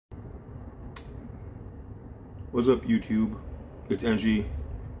What's up, YouTube? It's NG,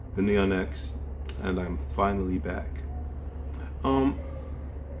 the Neon X, and I'm finally back.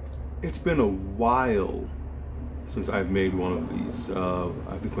 It's been a while since I've made one of these.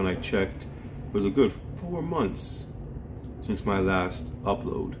 I think when I checked, it was a good 4 months since my last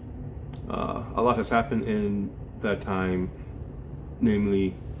upload. A lot has happened in that time,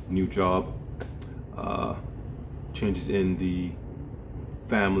 namely new job, changes in the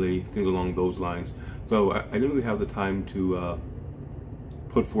family, things along those lines. So I didn't really have the time to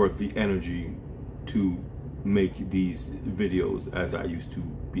put forth the energy to make these videos as I used to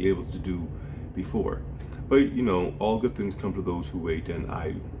be able to do before. But you know, all good things come to those who wait, and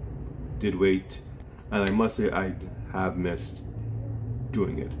I did wait, and I must say I have missed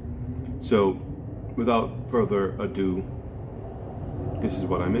doing it. So without further ado, this is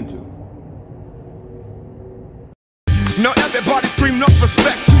what I'm into. Now everybody scream enough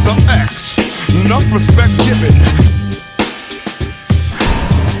respect to the X. Enough respect given.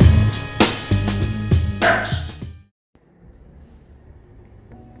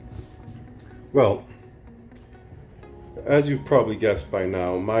 Well, as you've probably guessed by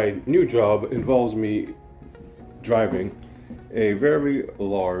now, my new job involves me driving a very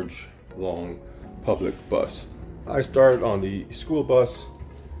large, long public bus. I started on the school bus.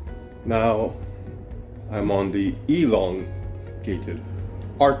 Now I'm on the elongated,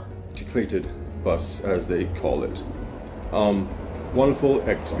 articulated bus, as they call it. Wonderful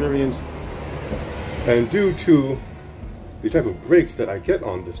experience, and due to the type of breaks that I get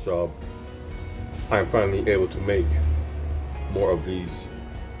on this job, I'm finally able to make more of these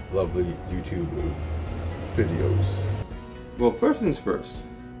lovely YouTube videos. Well, first things first,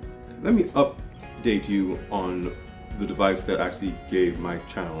 let me update you on the device that actually gave my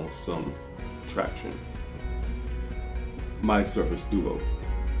channel some traction. My SurfaceDuo.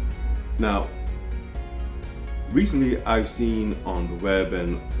 Now, recently I've seen on the web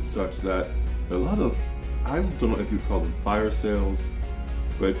and such that a lot of, I don't know if you call them fire sales,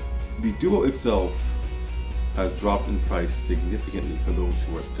 but the Duo itself has dropped in price significantly for those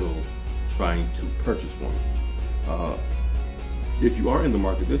who are still trying to purchase one. If you are in the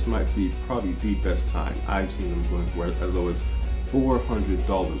market, this might be probably the best time. I've seen them going for as low as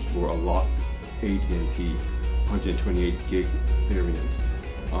 $400 for a locked AT&T 128 gig variant.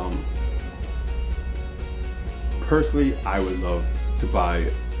 Personally, I would love to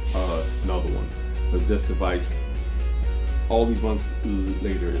buy another one, but this device, all these months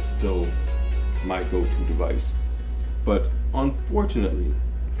later, is still my go-to device. But unfortunately,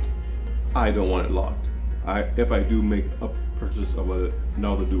 I don't want it locked. If I do make a purchase of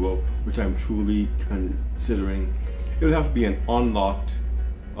another Duo, which I'm truly considering, it would have to be an unlocked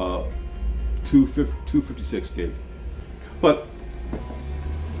 256 gig. But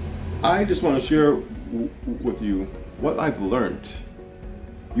I just want to share with you what I've learned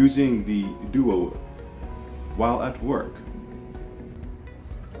using the Duo while at work.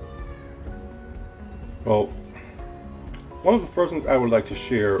 Well, one of the first things I would like to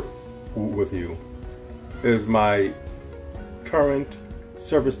share with you is my current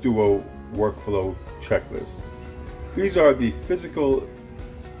SurfaceDuo workflow checklist. These are the physical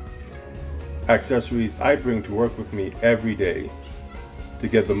accessories I bring to work with me every day to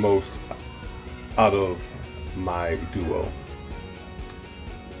get the most out of my Duo.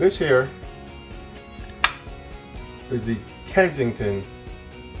 This here is the Kensington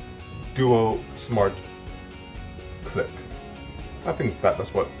Duo Smart Clip. I think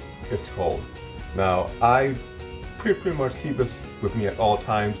that's what it's called. Now, I pretty much keep this with me at all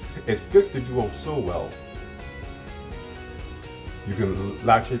times. It fits the Duo so well. You can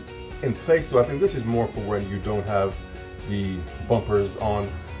latch it in place, so I think this is more for when you don't have the bumpers on,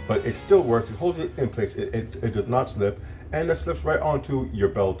 but it still works. It holds it in place. It does not slip, and it slips right onto your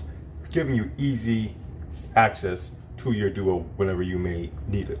belt, giving you easy access to your Duo whenever you may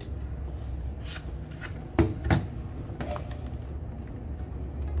need it.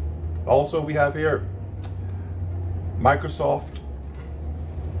 Also, we have here Microsoft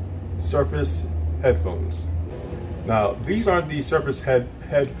Surface headphones. Now, these aren't the Surface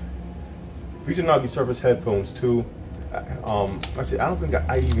these are not the Surface headphones 2. Actually, I don't think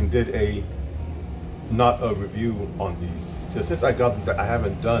I even did not a review on these. So since I got these, I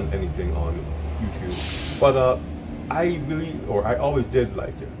haven't done anything on YouTube. But I always did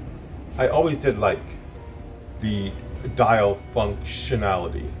like it. I always did like the dial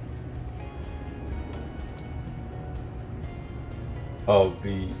functionality of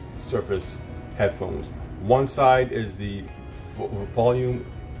the Surface headphones. One side is the volume,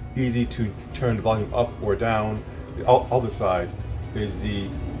 easy to turn the volume up or down. The other side is the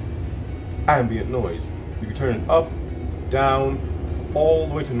ambient noise. You can turn it up, down, all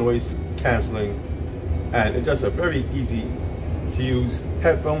the way to noise canceling, and it's just a very easy to use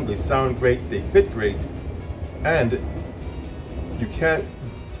headphone. They sound great, they fit great, and you can't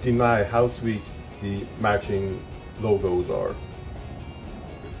deny how sweet the matching logos are.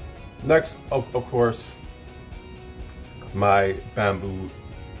 Next, of course, my bamboo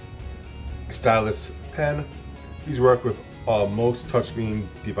Stylus Pen. These work with most touchscreen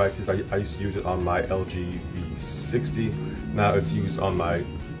devices. I used to use it on my LG V60. Now it's used on my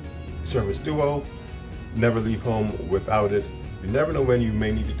SurfaceDuo. Never leave home without it. You never know when you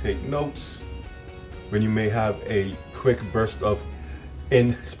may need to take notes, when you may have a quick burst of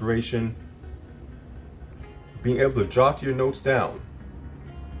inspiration. Being able to jot your notes down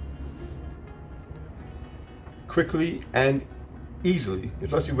quickly and easily,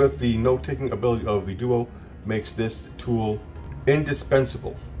 especially with the note-taking ability of the Duo, makes this tool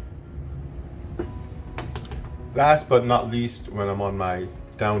indispensable. Last but not least, when I'm on my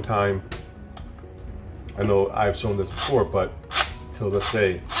downtime, I know I've shown this before, but till this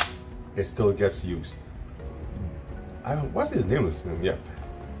day, it still gets used. What's his name of this thing? Yeah.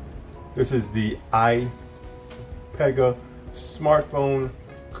 This is the iPega smartphone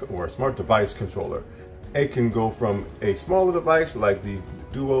or smart device controller. It can go from a smaller device like the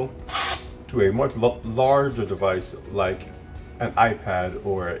Duo to a much larger device like an iPad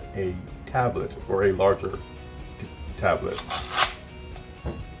or a tablet or a larger tablet.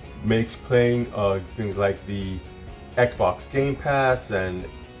 Makes playing things like the Xbox Game Pass and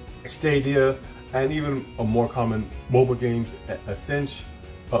Stadia and even more common mobile games a cinch.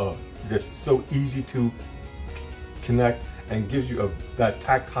 Just so easy to connect and gives you that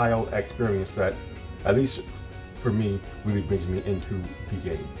tactile experience that, at least for me, really brings me into the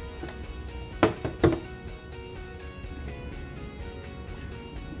game.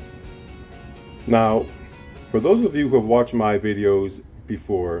 Now, for those of you who have watched my videos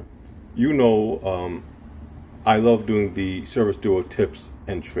before, you know I love doing the SurfaceDuo tips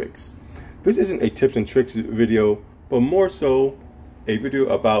and tricks. This isn't a tips and tricks video, but more so a video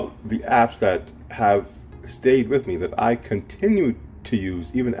about the apps that have stayed with me, that I continue to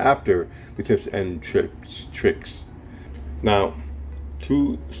use even after the tips and tricks. Now,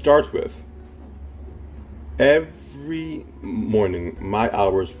 to start with, every morning my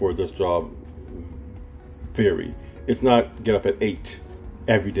hours for this job vary. It's not get up at 8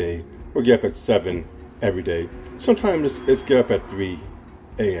 every day or get up at 7 every day. Sometimes it's get up at 3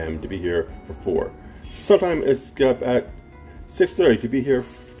 a.m. to be here for 4. Sometimes it's get up at 6:30 to be here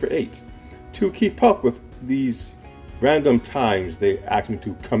for 8. To keep up with these random times they ask me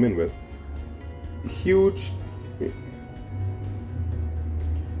to come in with, huge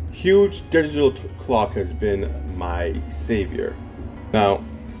digital clock has been my savior. Now,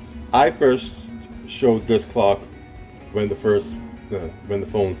 I first showed this clock when the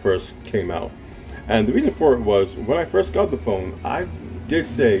phone first came out, and the reason for it was when I first got the phone, I did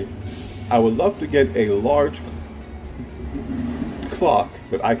say I would love to get a large clock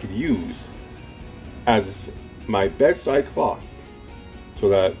that I could use as my bedside clock, so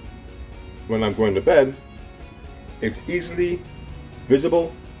that when I'm going to bed, it's easily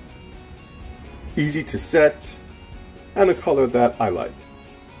visible, easy to set, and a color that I like.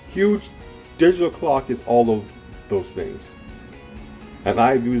 Huge digital clock is all of those things, and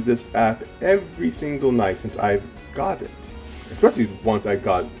I've used this app every single night since I've got it, especially once I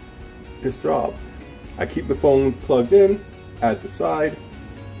got this job. I keep the phone plugged in at the side.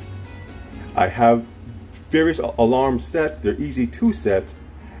 I have various alarms set. They're easy to set,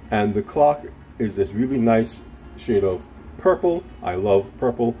 and the clock is this really nice shade of purple. I love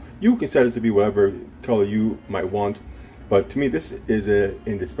purple. You can set it to be whatever color you might want, but to me this is an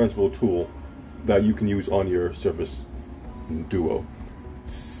indispensable tool that you can use on your SurfaceDuo.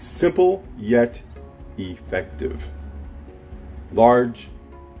 Simple yet effective. Large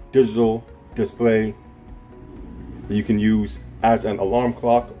digital display that you can use as an alarm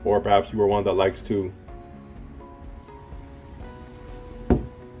clock, or perhaps you are one that likes to, I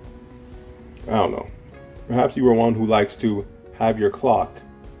don't know, perhaps you are one who likes to have your clock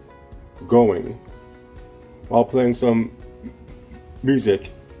going while playing some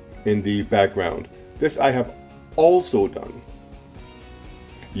music in the background. This I have also done.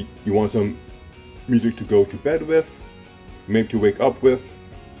 You want some music to go to bed with, maybe to wake up with,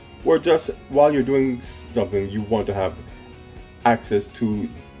 or just while you're doing something you want to have access to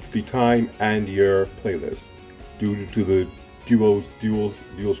the time and your playlist. Due to the dual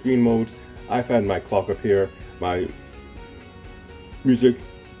screen modes, I've had my clock up here, my music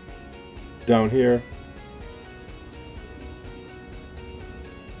down here.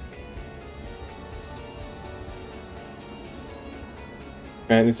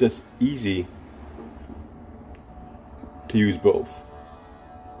 and it's just easy to use both.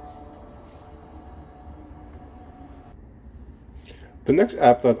 The next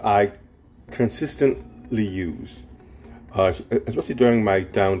app that I consistently use, especially during my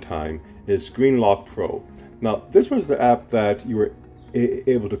downtime, is Screen Lock Pro. Now, this was the app that you were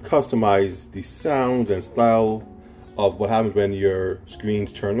able to customize the sounds and style of what happens when your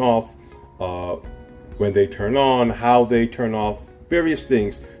screens turn off, when they turn on, how they turn off, various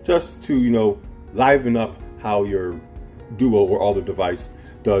things, just to, you know, liven up how your Duo or other device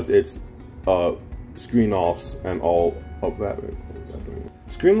does its screen offs and all of that.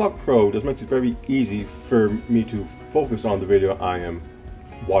 Screen Lock Pro just makes it very easy for me to focus on the video I am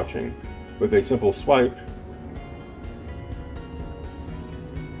watching. With a simple swipe,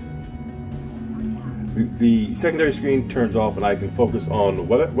 the secondary screen turns off and I can focus on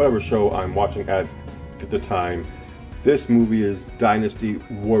whatever show I'm watching at the time. This movie is Dynasty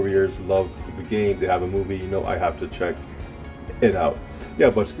Warriors. Love the game. They have a movie, you know, I have to check it out.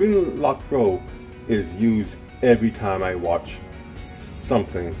 Yeah, but Screen Lock Pro is used every time I watch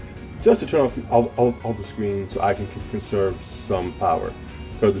something, just to turn off all the screens so I can conserve some power.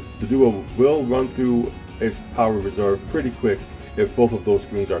 So the Duo will run through its power reserve pretty quick if both of those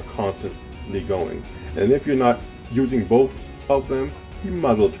screens are constantly going. And if you're not using both of them, you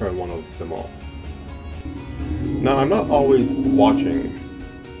might as well turn one of them off. Now, I'm not always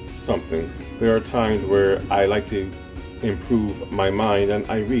watching something. There are times where I like to improve my mind and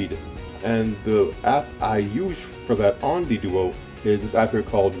I read. And the app I use for that on the Duo is this app here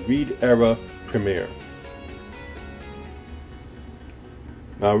called ReadEra Premiere.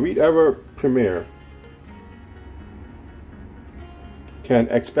 Now, ReadEra Premiere can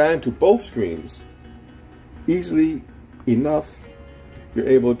expand to both screens easily enough. You're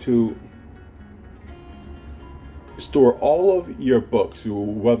able to store all of your books,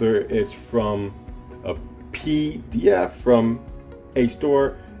 whether it's from a PDF, from a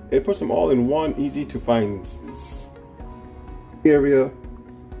store. It puts them all in one easy to find area,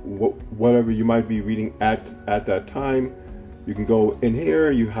 whatever you might be reading at that time. You can go in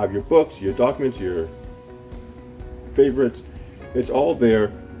here, you have your books, your documents, your favorites. It's all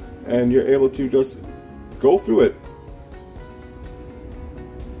there, and you're able to just go through it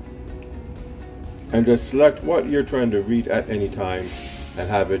and just select what you're trying to read at any time and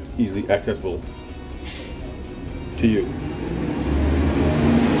have it easily accessible to you.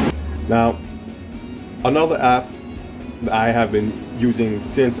 Now, another app that I have been using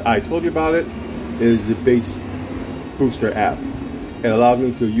since I told you about it is the Bass Booster app. It allows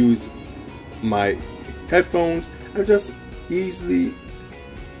me to use my headphones and just easily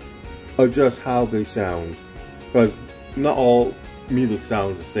adjust how they sound, because not all music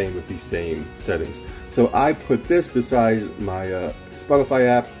sounds the same with these same settings. So I put this beside my Spotify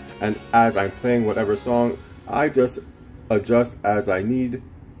app, and as I'm playing whatever song, I just adjust as I need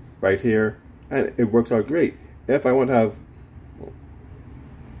right here, and it works out great. If I want to have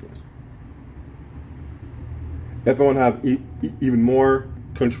even more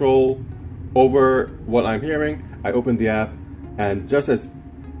control over what I'm hearing, I open the app, and just as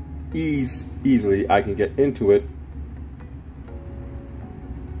easily I can get into it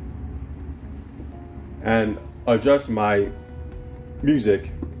and adjust my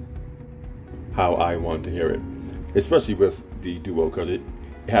music how I want to hear it, especially with the Duo,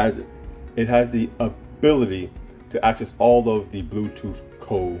 because it has the ability to access all of the Bluetooth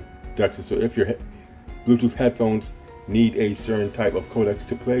codecs. So if your Bluetooth headphones need a certain type of codecs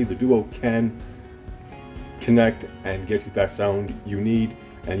to play, the Duo can connect and get you that sound you need,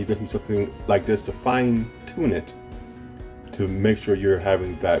 and you just need something like this to fine tune it to make sure you're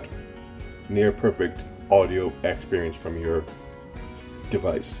having that near perfect audio experience from your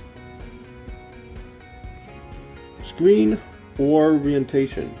device. Screen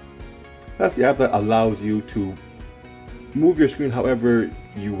orientation. That's the app that allows you to move your screen however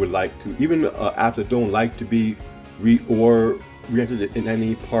you would like to. Even apps that don't like to be oriented in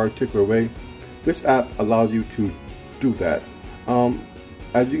any particular way, this app allows you to do that.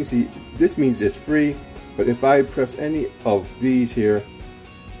 As you can see, this means it's free, but if I press any of these here,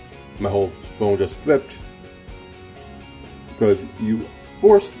 my whole phone just flipped, because you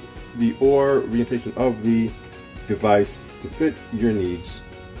force the orientation of the device to fit your needs,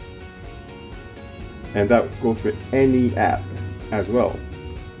 and that goes for any app as well.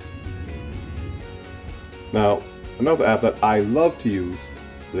 Now, another app that I love to use,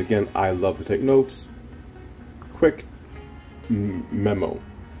 but again, I love to take notes, quick Memo.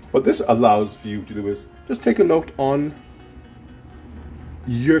 What this allows for you to do is just take a note on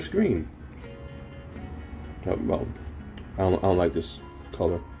your screen. Well, I don't like this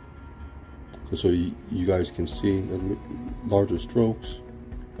color, so you guys can see larger strokes.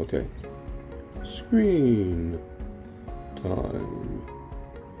 Okay, screen time.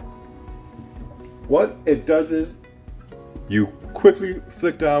 What it does is you quickly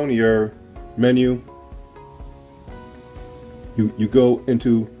flick down your menu. You go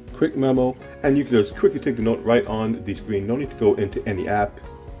into quick memo, and you can just quickly take the note right on the screen. No need to go into any app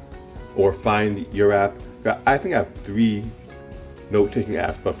or find your app. I think I have 3 note-taking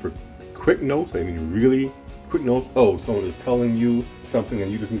apps, but for quick notes, I mean really quick notes. Oh, someone is telling you something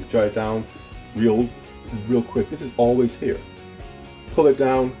and you just need to jot it down real quick. This is always here. Pull it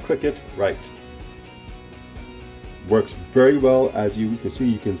down, click it, right. Works very well. As you can see,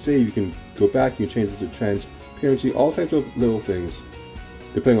 you can save, you can go back, you can change it to transparency, all types of little things,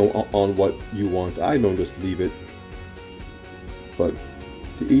 depending on what you want. I don't just leave it, but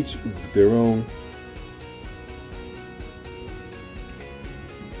to each their own.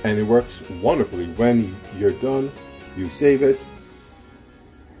 And it works wonderfully. When you're done, you save it,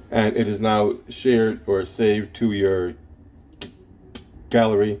 and it is now shared or saved to your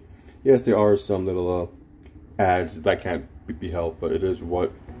gallery. Yes, there are some little ads that can't be helped, but it is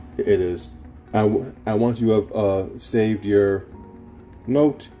what it is. And once you have saved your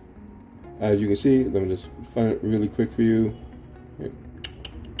note, as you can see, let me just find it really quick for you.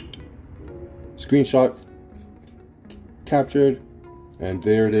 Screenshot captured, and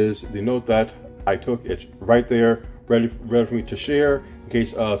there it is, the note that I took. It's right there, ready for me to share in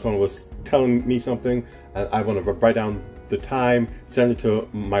case someone was telling me something and I want to write down the time, send it to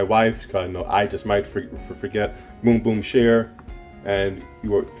my wife, because I just might forget. Boom, boom, share, and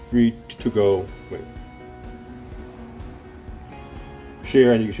you are free to go.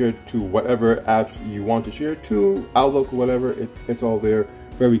 Share, and you can share it to whatever apps you want to share to, Outlook, whatever. It's all there,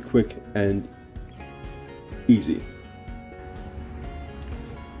 very quick and easy.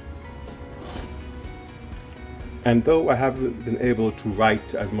 And though I haven't been able to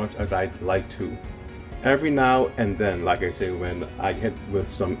write as much as I'd like to, every now and then, like I say, when I get with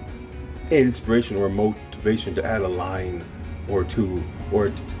some inspiration or motivation to add a line or two, or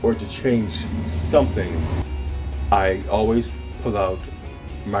to change something, I always pull out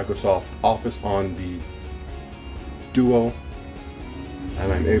Microsoft Office on the Duo,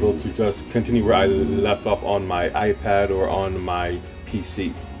 and I'm able to just continue where I left off on my iPad or on my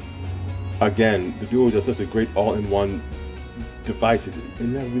PC. Again, the Duo is just such a great all-in-one device. It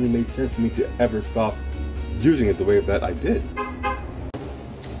never really made sense for me to ever stop using it the way that I did.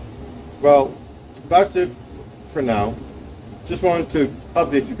 Well, that's it for now. Just wanted to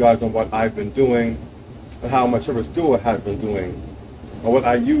update you guys on what I've been doing and how my SurfaceDuo has been doing, and what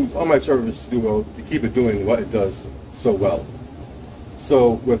I use on my SurfaceDuo to keep it doing what it does so well.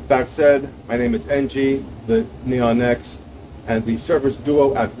 So with that said, my name is NG, the Neon X, and the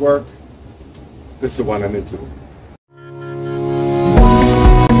SurfaceDuo at work. This is what I'm into.